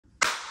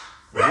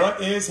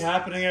What is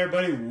happening,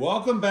 everybody?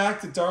 Welcome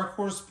back to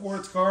Darkhorse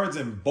Sports Cards,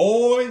 and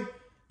boy,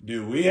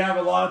 do we have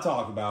a lot to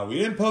talk about. We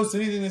didn't post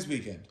anything this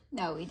weekend.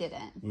 No, we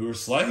didn't. We were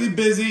slightly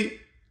busy,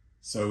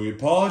 so we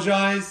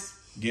apologize.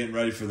 Getting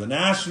ready for the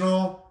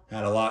National.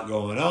 Had a lot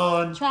going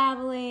on.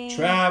 Traveling.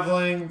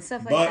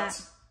 Stuff like that.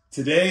 But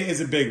today is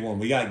a big one.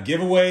 We got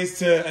giveaways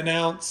to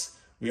announce.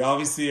 We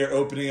obviously are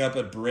opening up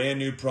a brand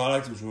new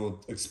product, which we'll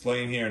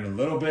explain here in a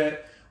little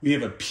bit. We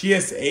have a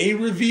PSA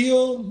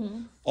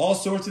reveal, all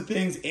sorts of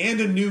things, and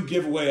a new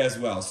giveaway as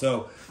well.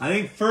 So I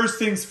think first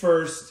things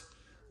first,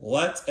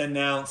 let's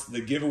announce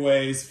the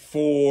giveaways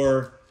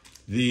for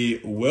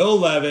the Will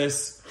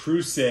Levis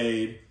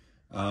Crusade.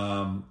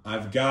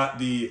 I've got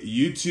the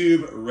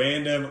YouTube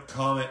random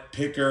comment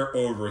picker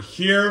over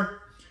here.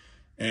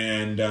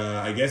 And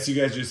I guess you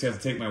guys just have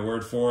to take my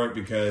word for it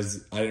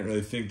because I didn't really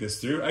think this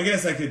through. I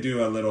guess I could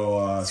do a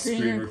little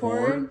screen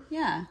record.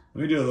 Yeah.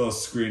 Let me do a little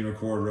screen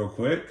record real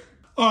quick.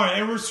 All right,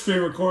 and we're screen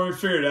recording. We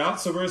figured it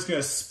out. So we're just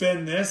going to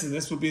spin this, and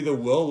this will be the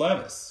Will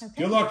Levis.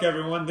 Okay. Good luck,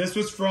 everyone. This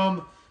was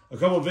from a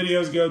couple of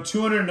videos ago.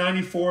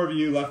 294 of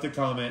you left a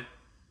comment.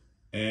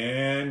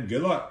 And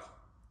good luck.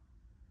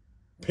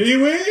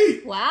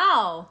 Pee-wee!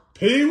 Wow.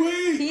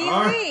 Pee-wee!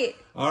 Pee-wee!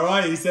 All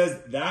right, he says,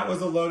 that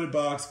was a loaded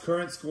box.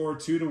 Current score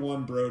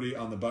 2-1 Brody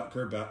on the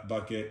Butker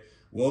bucket.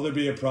 Will there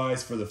be a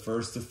prize for the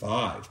first to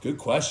 5? Good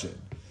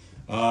question.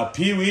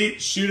 Pee-wee,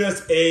 shoot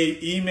us a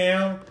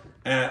email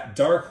at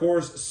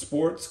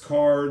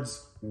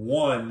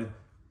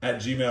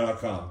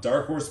darkhorsesportscards1@gmail.com.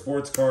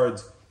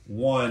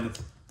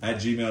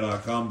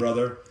 darkhorsesportscards1@gmail.com,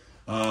 brother.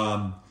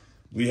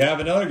 We have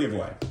another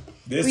giveaway.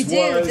 We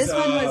do. This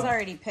one was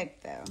already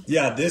picked, though.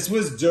 Yeah, this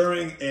was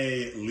during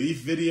a Leaf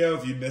video.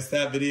 If you missed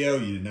that video,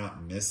 you did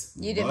not miss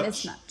much. You didn't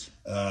miss much.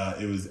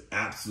 It was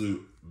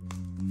absolute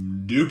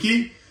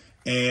dookie.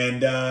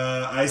 And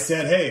I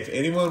said, hey, if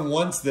anyone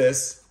wants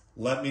this,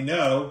 let me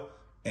know.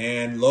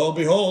 And lo and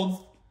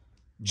behold,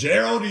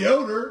 Gerald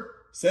Yoder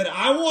said,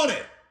 I want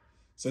it.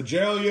 So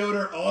Gerald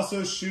Yoder,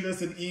 also shoot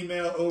us an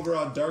email over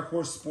on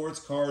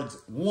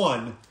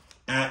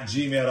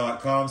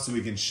darkhorsesportscards1@gmail.com so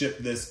we can ship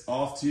this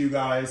off to you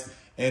guys.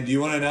 And do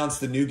you want to announce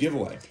the new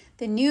giveaway?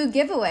 The new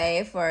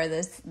giveaway for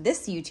this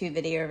YouTube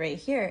video right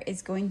here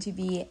is going to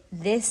be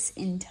this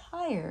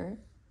entire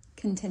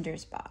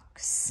Contenders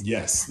box.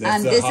 Yes,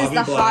 that's this is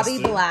the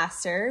Hobby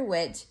Blaster,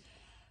 which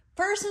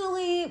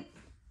personally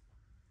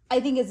I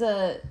think is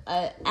a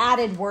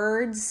added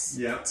words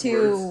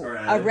to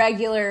a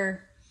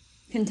regular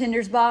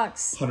Contenders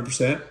box.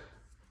 100%.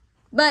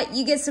 But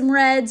you get some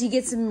reds, you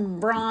get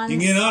some bronze. You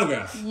can get an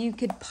autograph. You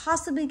could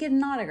possibly get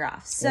an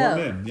autograph.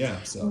 So,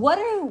 So what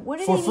do you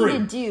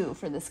need to do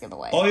for this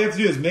giveaway? All you have to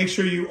do is make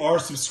sure you are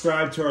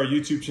subscribed to our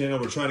YouTube channel.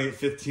 We're trying to get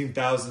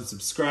 15,000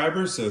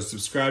 subscribers, so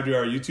subscribe to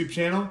our YouTube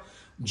channel.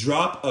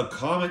 Drop a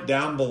comment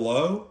down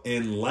below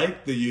and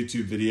like the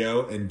YouTube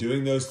video. And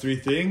doing those 3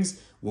 things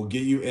will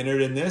get you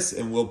entered in this,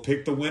 and we'll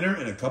pick the winner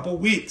in a couple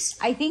weeks.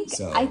 I think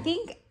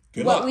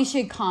what we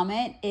should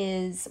comment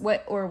is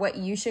what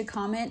you should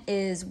comment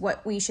is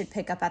what we should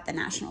pick up at the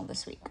National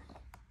this week.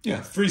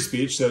 Yeah, free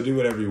speech, so do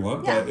whatever you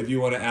want. Yeah. But if you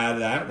want to add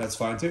that, that's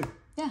fine too.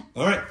 Yeah.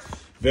 All right.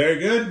 Very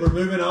good. We're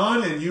moving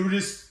on, and you were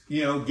just,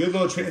 good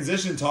little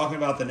transition talking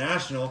about the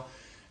National.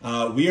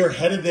 We are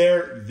headed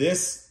there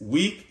this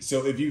week,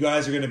 so if you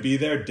guys are going to be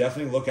there,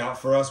 definitely look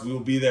out for us. We will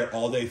be there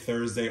all day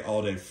Thursday,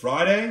 all day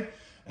Friday.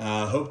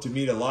 Hope to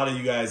meet a lot of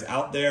you guys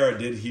out there. I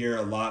did hear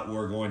a lot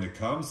were going to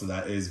come, so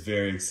that is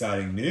very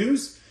exciting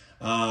news.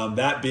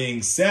 That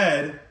being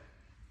said,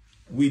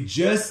 we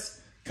just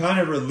kind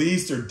of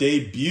released or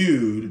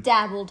debuted.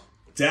 Dabbled,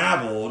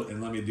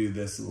 and let me do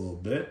this a little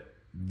bit.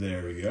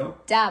 There we go.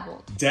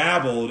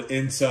 Dabbled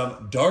in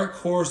some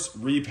Darkhorse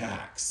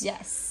repacks.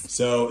 Yes.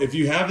 So if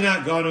you have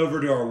not gone over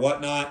to our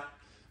whatnot,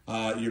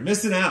 you're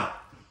missing out.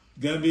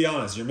 Gonna be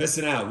honest, you're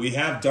missing out. We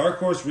have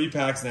Darkhorse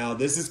repacks now.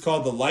 This is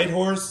called the Light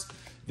Horse.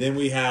 Then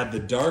we had the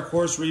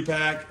Darkhorse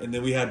repack, and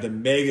then we had the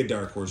Mega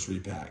Darkhorse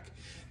repack.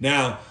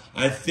 Now,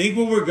 I think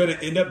what we're going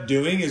to end up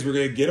doing is we're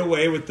going to get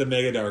away with the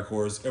Mega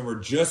Darkhorse, and we're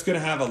just going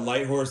to have a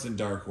Light Horse and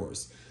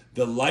Darkhorse.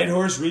 The Light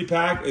Horse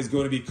repack is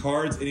going to be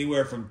cards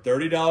anywhere from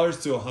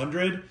 $30 to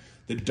 $100.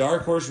 The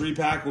Darkhorse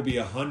repack will be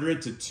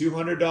 $100 to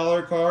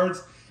 $200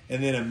 cards,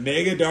 and then a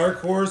Mega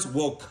Darkhorse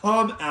will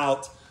come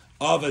out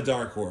of a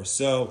Darkhorse.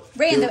 So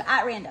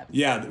at random.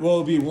 Yeah,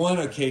 well,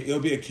 it'll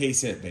be a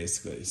case hit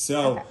basically.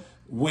 So. Okay.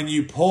 When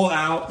you pull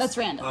out... That's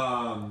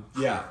random.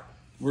 We're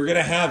going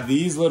to have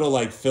these little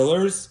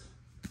fillers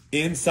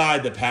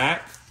inside the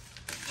pack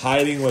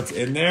hiding what's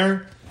in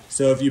there.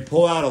 So if you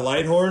pull out a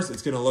Light Horse,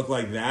 it's going to look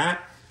like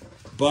that.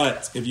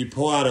 But if you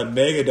pull out a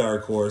Mega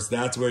Darkhorse,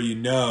 that's where you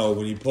know.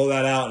 When you pull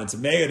that out and it's a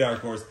Mega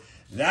Darkhorse,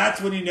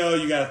 that's when you know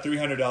you got a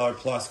 $300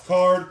 plus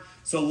card.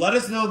 So let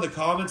us know in the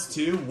comments,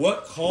 too,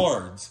 what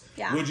cards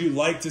would you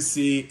like to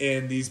see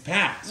in these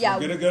packs? Yeah.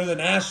 We're going to go to the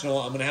National.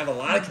 I'm going to have a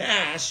lot of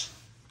cash.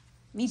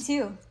 Me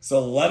too.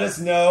 So let us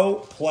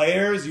know,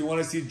 players, you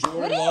want to see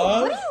Jordan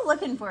Love? What are you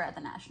looking for at the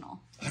National?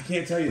 I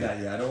can't tell you that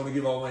yet. I don't want to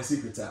give all my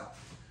secrets out.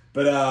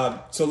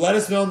 But so let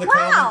us know in the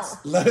comments.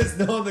 Let us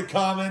know in the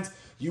comments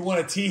You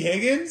want a T.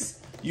 Higgins?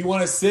 You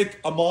want a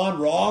sick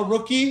Amon-Ra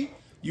rookie?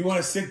 You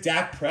want a sick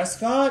Dak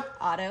Prescott?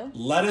 Auto.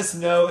 Let us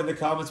know in the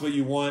comments what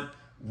you want.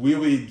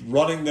 We'll be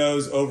running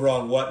those over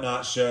on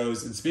Whatnot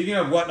shows. And speaking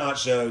of Whatnot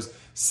shows,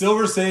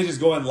 Silver Sage is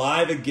going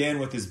live again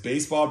with his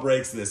baseball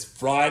breaks this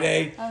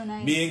Friday. Oh,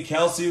 nice. Me and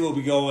Kelsey will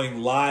be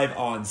going live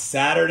on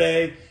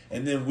Saturday.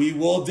 And then we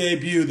will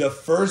debut the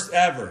first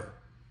ever.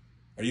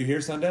 Are you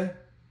here Sunday?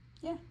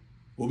 Yeah.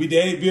 We'll be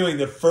debuting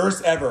the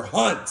first ever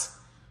hunt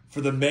for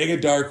the Mega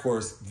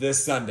Darkhorse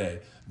this Sunday.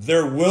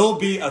 There will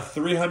be a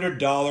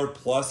 $300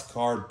 plus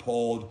card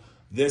pulled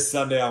this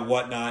Sunday on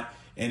Whatnot.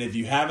 And if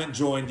you haven't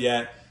joined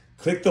yet,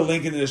 click the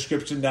link in the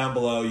description down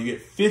below. You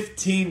get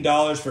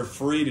 $15 for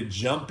free to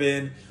jump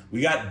in.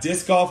 We got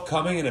disc golf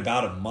coming in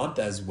about a month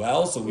as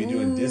well. So we're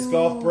doing disc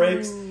golf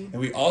breaks. And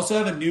we also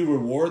have a new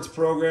rewards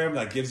program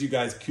that gives you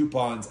guys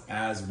coupons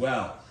as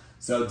well.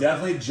 So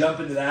definitely jump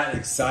into that.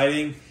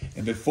 Exciting.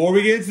 And before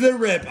we get into the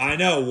rip, I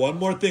know, one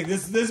more thing.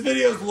 This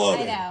video is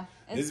loaded. I know.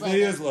 This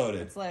video is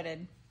loaded. It's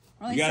loaded.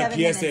 We got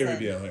a PSA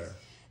reveal here.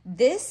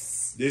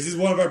 This is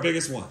one of our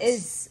biggest ones.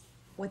 Is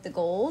with the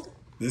gold.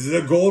 This is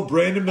a gold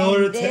Brandon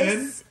Miller at 10.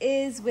 This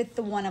is with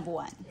the 1 of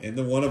 1. And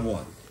the 1 of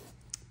 1.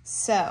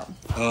 So.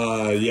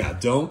 Yeah,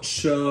 don't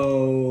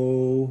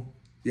show.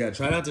 Yeah,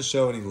 try not to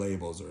show any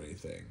labels or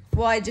anything.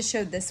 Well, I just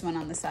showed this one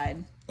on the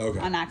side. Okay.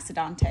 On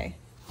Accidente.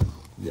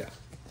 Yeah.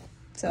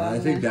 So I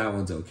think that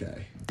one's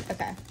okay.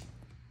 Okay.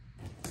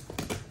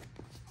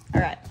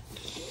 All right.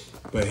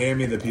 But hand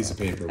me the piece of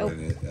paper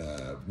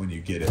when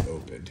you get it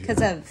opened.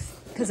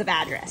 Because of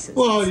addresses.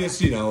 Well,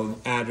 just,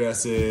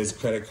 addresses,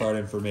 credit card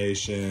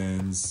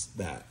informations,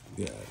 that.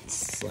 Yeah,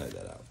 slide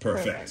that out.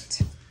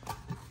 Perfect.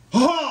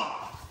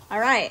 All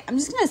right. I'm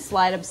just going to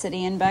slide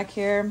Obsidian back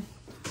here.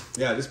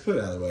 Yeah, just put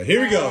it out of the way.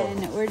 Here we go.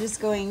 And we're just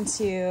going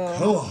to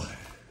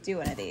do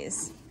one of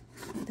these.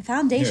 The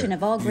foundation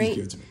of all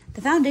great.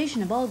 The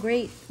foundation of all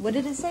great. What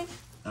did it say?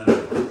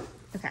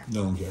 Okay.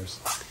 No one cares.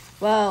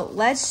 Well,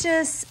 let's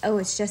just... Oh,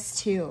 it's just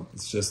 2.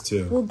 It's just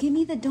 2. Well, give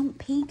me the don't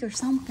pink or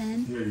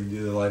something. Here, you can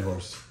do the light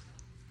horse.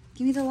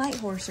 Give me the light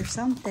horse or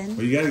something.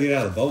 Well, you got to get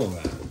out of the bubble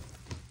wrap.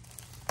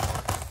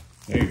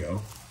 There you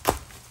go.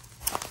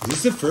 Is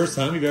this the first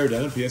time you've ever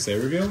done a PSA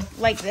reveal?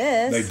 Like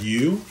this. Like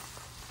you?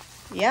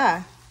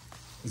 Yeah.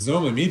 It's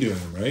normally me doing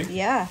them, right?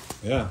 Yeah.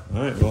 Yeah.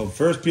 All right. Well,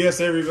 first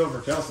PSA reveal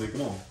for Kelsey.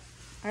 Come on.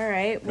 All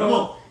right. Come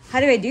on. How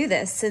do I do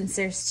this since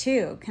there's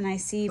 2? Can I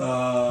see?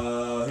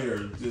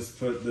 Here, just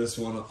put this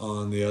one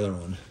on the other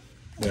one.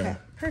 There. Okay,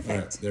 perfect. All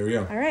right, there we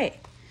go. All right.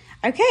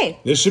 Okay.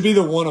 This should be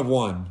the 1 of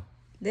 1.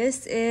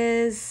 This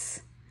is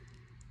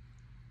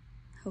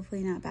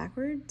hopefully not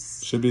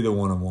backwards. Should be the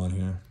 1 of 1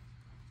 here.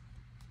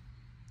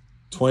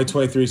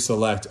 2023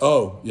 select.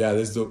 Oh, yeah,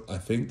 this is I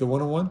think the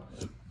 1 of 1.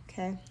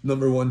 Okay.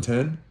 Number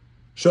 110.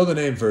 Show the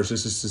name first,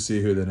 just to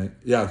see who the name.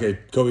 Yeah, okay.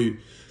 Kobe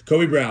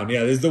Brown. Yeah,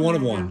 this is the 1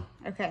 of 1.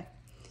 Okay.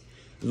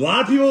 A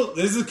lot of people,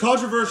 this is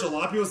controversial. A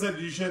lot of people said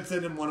you shouldn't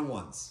send him 1 of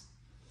 1s.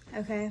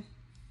 Okay.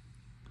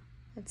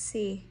 Let's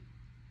see.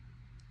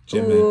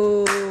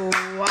 Ooh,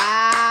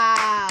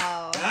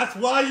 wow. That's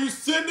why you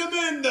send them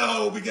in,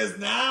 though, because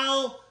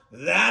now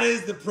that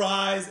is the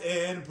prize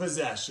in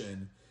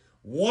possession.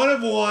 1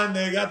 of 1.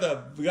 We got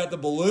the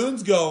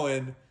balloons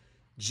going.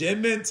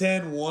 Jim Mint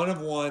 10, 1 of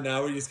 1.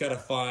 Now we just got to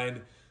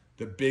find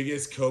the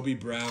biggest Kobe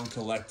Brown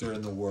collector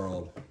in the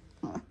world.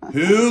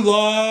 Who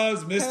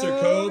loves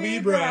Mr. Kobe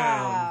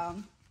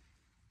Brown?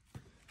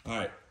 All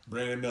right,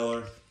 Brandon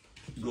Miller,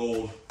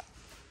 gold.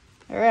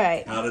 All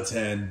right. Out of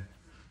 10.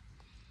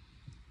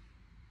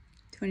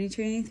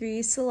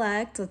 2023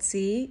 select. Let's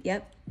see.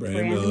 Yep.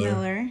 Brandon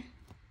Miller.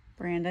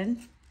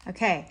 Brandon.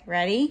 Okay,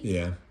 ready?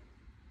 Yeah.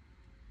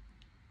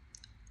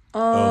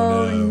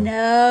 Oh,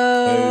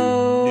 no.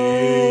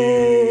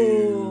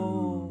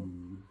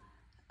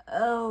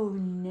 Oh,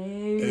 no.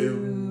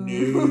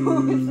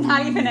 It's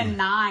not even a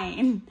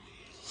 9.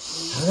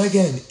 How did I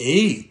get an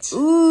 8?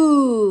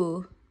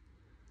 Ooh. How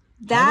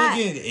did I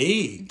get an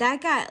 8?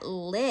 That got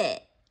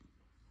lit.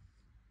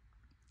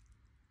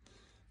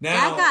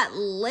 Now, that got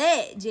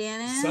lit,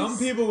 Janice. Some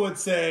people would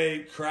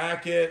say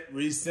crack it,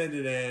 resend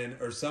it in,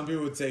 or some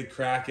people would say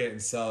crack it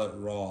and sell it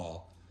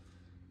raw.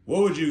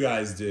 What would you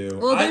guys do?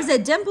 Well, there's a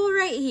dimple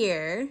right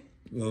here.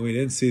 Well, we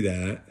didn't see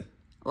that.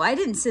 Well, I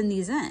didn't send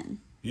these in.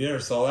 You never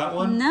saw that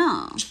one?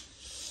 No.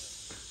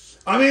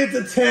 I mean, it's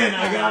a 10.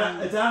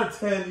 It's out of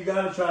 10. You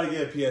got to try to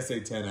get a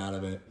PSA 10 out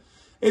of it.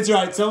 It's all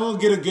right. Someone will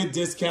get a good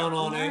discount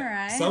on it.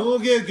 Right. Someone will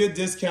get a good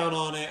discount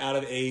on it out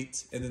of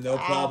 8, and then they'll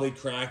probably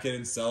crack it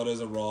and sell it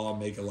as a raw and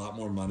make a lot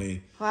more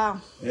money.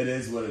 Wow. It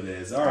is what it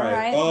is. All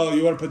right. Oh,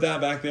 you want to put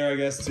that back there, I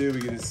guess, too?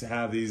 We can just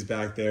have these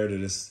back there to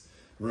just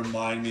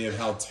remind me of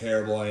how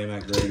terrible I am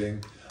at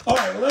grading. All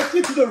right, well, let's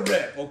get to the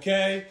rip,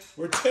 okay?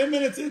 We're 10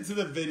 minutes into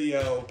the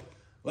video.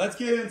 Let's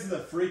get into the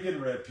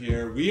freaking rip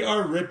here. We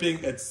are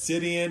ripping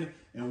Obsidian.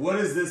 And what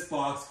is this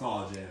box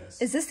called, Janice?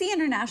 Is this the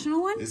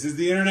international one? This is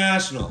the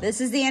international.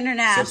 This is the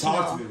international. So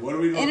talk to me. What are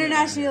we looking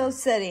International at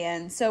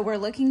Obsidian. So we're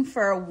looking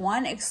for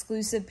one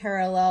exclusive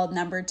parallel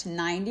number to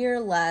 90 or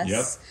less.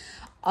 Yep.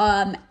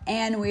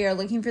 And we are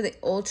looking for the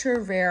ultra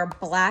rare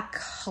black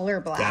color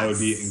blast. That would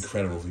be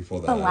incredible if we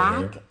pulled that out of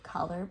here. Black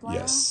color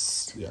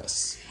blast.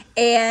 Yes.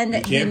 And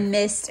the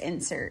mist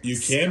inserts. You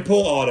can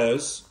pull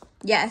autos.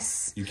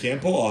 Yes. You can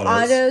pull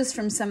autos. Autos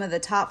from some of the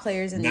top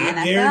players in the NFL.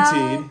 Not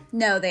guaranteed.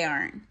 No, they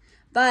aren't.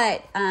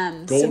 But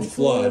Gold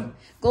Flood.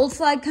 Gold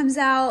Flood comes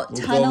out.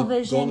 Tunnel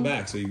Vision. Go in the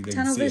back so you can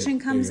Tunnel see Vision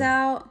comes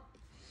out.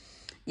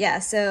 Yeah,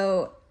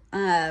 so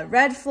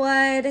Red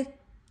Flood,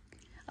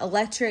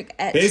 Electric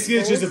Etch, basically,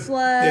 Gold it's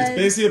Flood. It's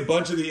basically a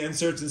bunch of the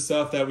inserts and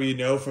stuff that we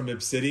know from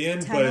Obsidian,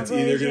 but it's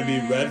either going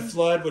to be Red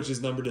Flood, which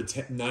is numbered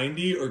to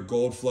 90, or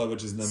Gold Flood,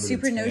 which is numbered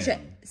to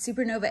 10.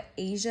 Supernova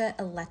Asia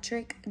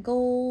Electric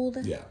Gold.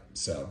 Yeah,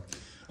 so.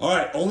 All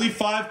right, only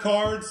 5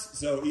 cards,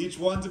 so each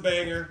one's a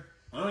banger.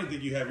 I don't even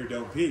think you have your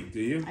Don't Peek, do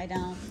you? I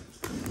don't.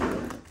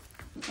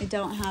 I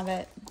don't have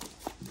it.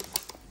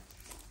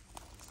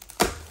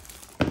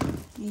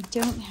 I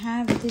don't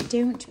have the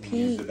Don't Peek.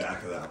 Use the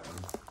back of that one.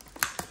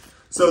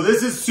 So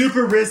this is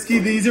super risky.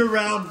 These are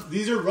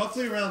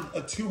roughly around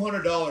a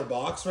 $200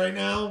 box right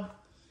now.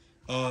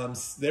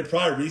 They're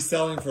probably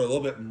reselling for a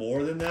little bit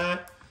more than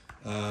that.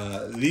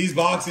 These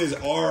boxes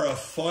are a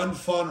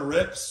fun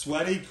rip,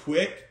 sweaty,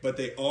 quick, but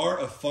they are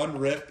a fun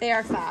rip. They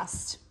are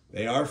fast.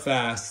 They are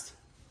fast.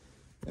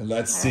 And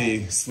let's see.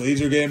 Right.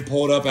 Sleeves are getting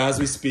pulled up as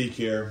we speak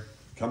here.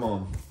 Come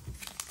on.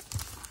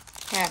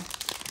 Okay.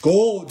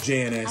 Gold,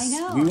 Janice. I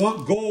know. We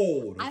want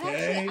gold,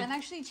 okay? I'm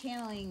actually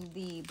channeling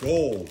the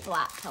gold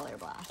black color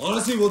blast.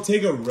 Honestly, we'll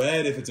take a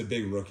red if it's a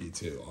big rookie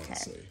too,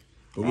 honestly. Okay.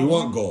 But we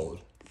want gold.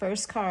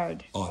 First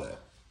card. On it.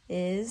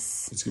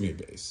 It's going to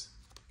be a base.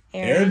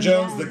 Aaron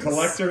Jones, the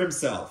collector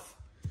himself.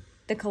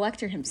 The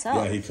collector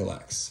himself? Yeah, he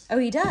collects. Oh,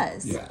 he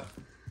does? Yeah.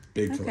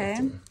 Big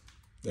collector.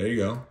 There you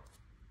go.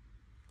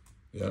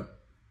 Yep.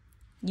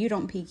 You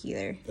don't peek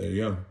either. There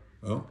you go.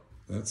 Oh,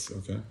 that's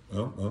okay.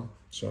 Oh.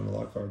 Showing a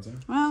lot of cards there.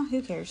 Well,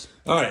 who cares?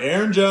 All right,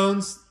 Aaron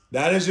Jones.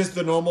 That is just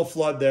the normal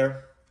flood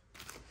there.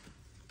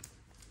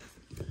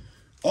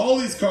 All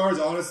these cards,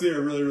 honestly, are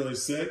really, really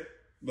sick.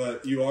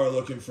 But you are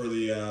looking for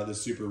the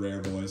super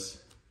rare boys.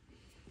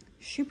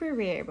 Super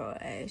rare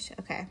boys.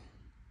 Okay.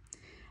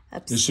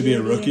 Obsidian. This should be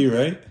a rookie,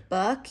 right?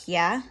 Buck,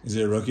 yeah. Is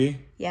it a rookie?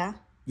 Yeah.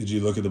 Did you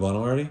look at the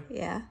bottom already?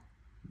 Yeah.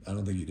 I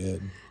don't think you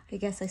did. I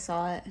guess I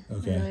saw it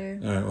earlier.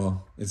 All right,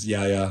 well, it's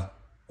Yaya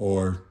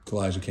or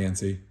Kalijah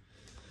Cansey.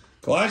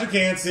 Kalijah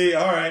Cansey,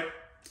 all right.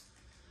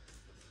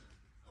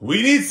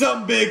 We need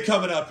something big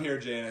coming up here,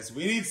 Janice.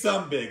 We need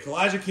something big.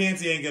 Kalijah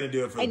Cansey ain't going to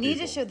do it for the people. I need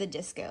to show the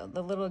disco,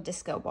 the little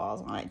disco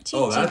balls on it.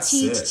 Oh, that's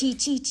sick. That's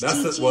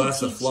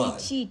the flood.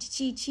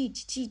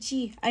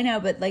 I know,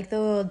 but like the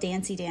little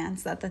dancey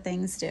dance that the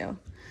things do.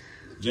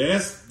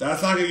 Janice,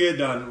 that's not going to get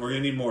done. We're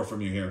going to need more from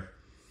you here.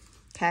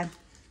 Okay.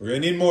 We're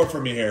going to need more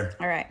from you here.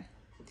 All right.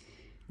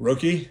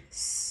 Rookie?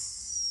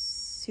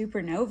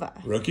 Supernova.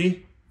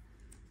 Rookie?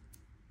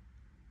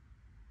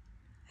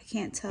 I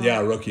can't tell.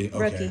 Yeah, rookie.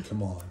 Okay,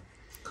 come on.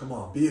 Come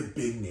on. Be a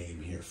big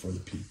name here for the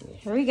people.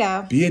 Here we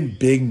go. Be a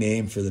big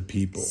name for the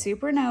people.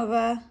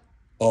 Supernova.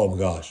 Oh, my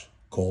gosh.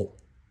 Colt.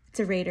 It's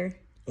a Raider.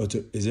 Oh,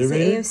 is it a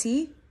Raider?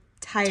 AOC?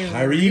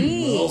 Tyree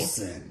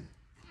Wilson.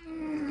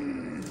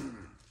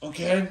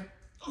 Okay.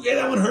 Okay,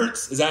 that one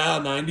hurts. Is that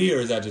out 90 or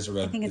is that just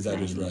red? I think it's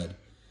 90. Just red?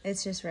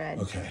 It's just red.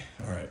 Okay.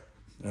 All right.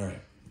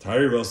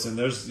 Tyree Wilson.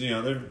 There's,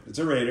 it's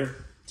a Raider.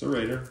 It's a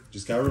Raider.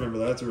 Just got to remember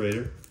that. It's a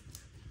Raider.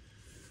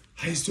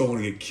 I just don't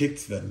want to get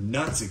kicked to the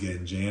nuts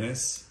again,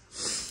 Janice.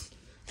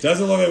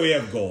 Doesn't look like we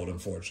have gold,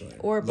 unfortunately.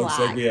 Or black. Looks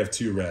like we have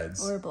 2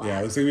 reds. Or black.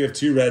 Yeah, looks like we have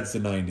 2 reds to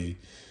 90.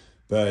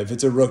 But if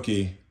it's a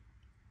rookie.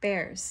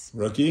 Bears.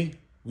 Rookie?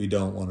 We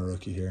don't want a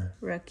rookie here.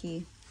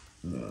 Rookie.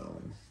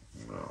 No.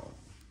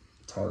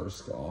 Tyler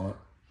Scott.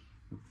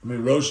 I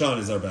mean, Roshan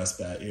is our best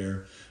bet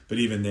here. But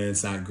even then,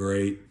 it's not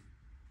great.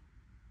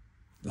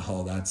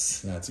 Oh,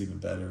 that's even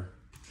better.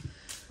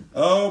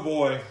 Oh,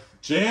 boy.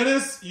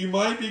 Janice, you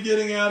might be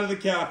getting out of the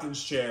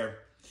captain's chair.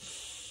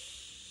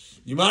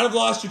 You might have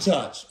lost your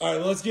touch. All right,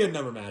 well, let's get a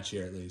number match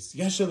here at least.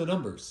 You got to show the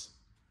numbers.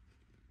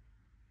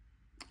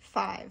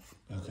 5.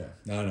 Okay,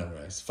 not a number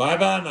race.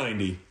 5 out of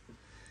 90.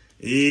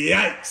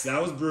 Yikes,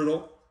 that was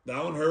brutal.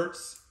 That one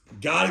hurts.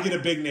 Got to get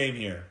a big name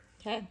here.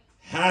 Okay.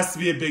 Has to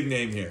be a big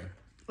name here.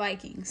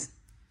 Vikings.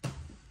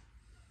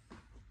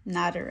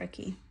 Not a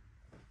rookie.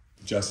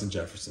 Justin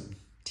Jefferson.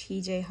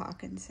 TJ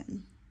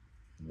Hawkinson.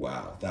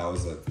 Wow, that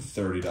was a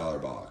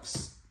 $30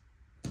 box.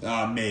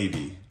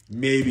 Maybe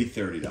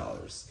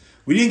 $30.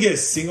 We didn't get a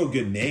single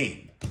good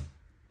name.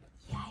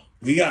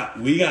 Yikes.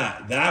 We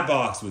got that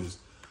box was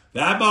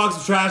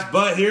trash,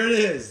 but here it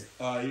is.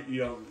 You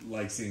don't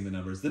like seeing the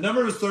numbers. The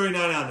number was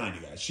 39 out of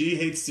 90, guys. She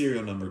hates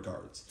serial number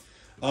cards.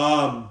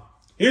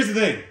 Here's the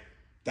thing.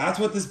 That's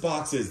what this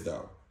box is,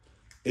 though.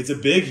 It's a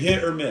big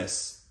hit or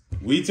miss.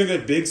 We took a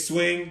big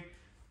swing,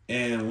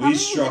 and we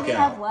struck out. How many do we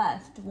have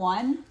left?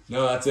 1?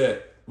 No, that's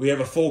it. We have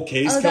a full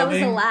case coming. That was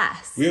the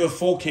last. We have a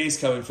full case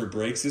coming for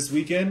breaks this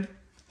weekend.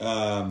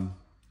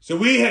 So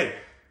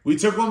we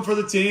took one for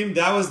the team.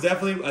 That was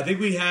definitely, I think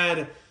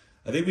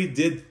we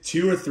did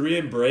 2 or 3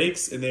 in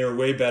breaks, and they were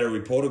way better.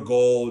 We pulled a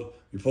gold.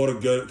 We pulled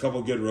a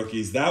couple good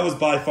rookies. That was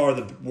by far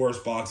the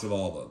worst box of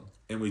all of them,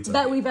 and we took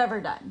that we've ever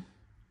done.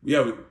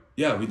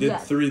 Yeah, we did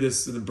 3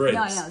 this in the breaks,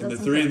 No, I know, and the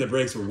 3 in the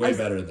breaks were way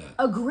better than that.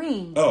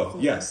 Agreeing. Oh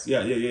yes,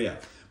 yeah.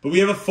 But we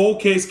have a full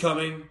case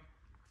coming.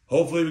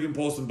 Hopefully, we can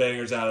pull some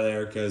bangers out of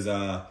there because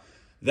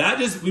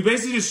we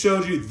basically just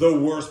showed you the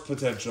worst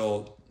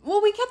potential.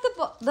 Well, we kept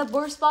the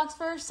worst box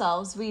for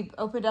ourselves. We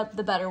opened up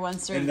the better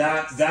ones. And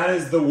that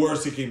is the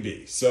worst it can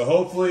be. So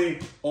hopefully,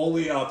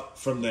 only up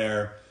from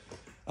there.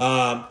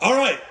 All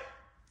right.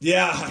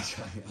 Yeah,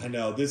 I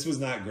know. This was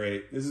not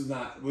great. This is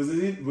not... Was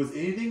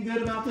anything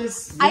good about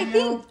this video? I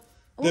think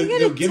we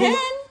got a 10.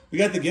 We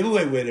got the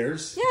giveaway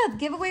winners. Yeah,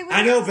 giveaway winners.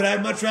 I know, but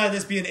I'd much rather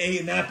this be an 8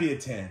 and not be a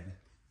 10.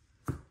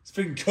 It's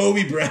freaking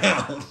Kobe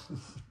Brown.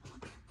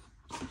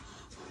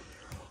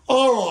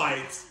 All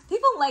right.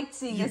 People like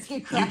seeing us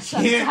get crushed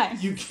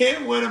sometimes. You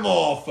can't win them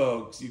all,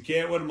 folks. You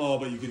can't win them all,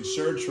 but you can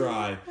sure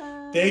try.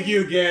 Thank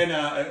you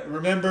again.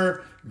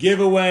 Remember,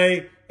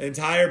 giveaway,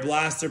 entire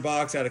blaster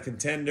box out of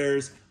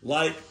Contenders.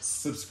 Like,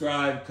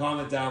 subscribe,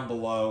 comment down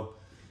below.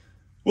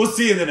 We'll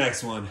see you in the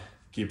next one.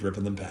 Keep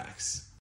ripping them packs.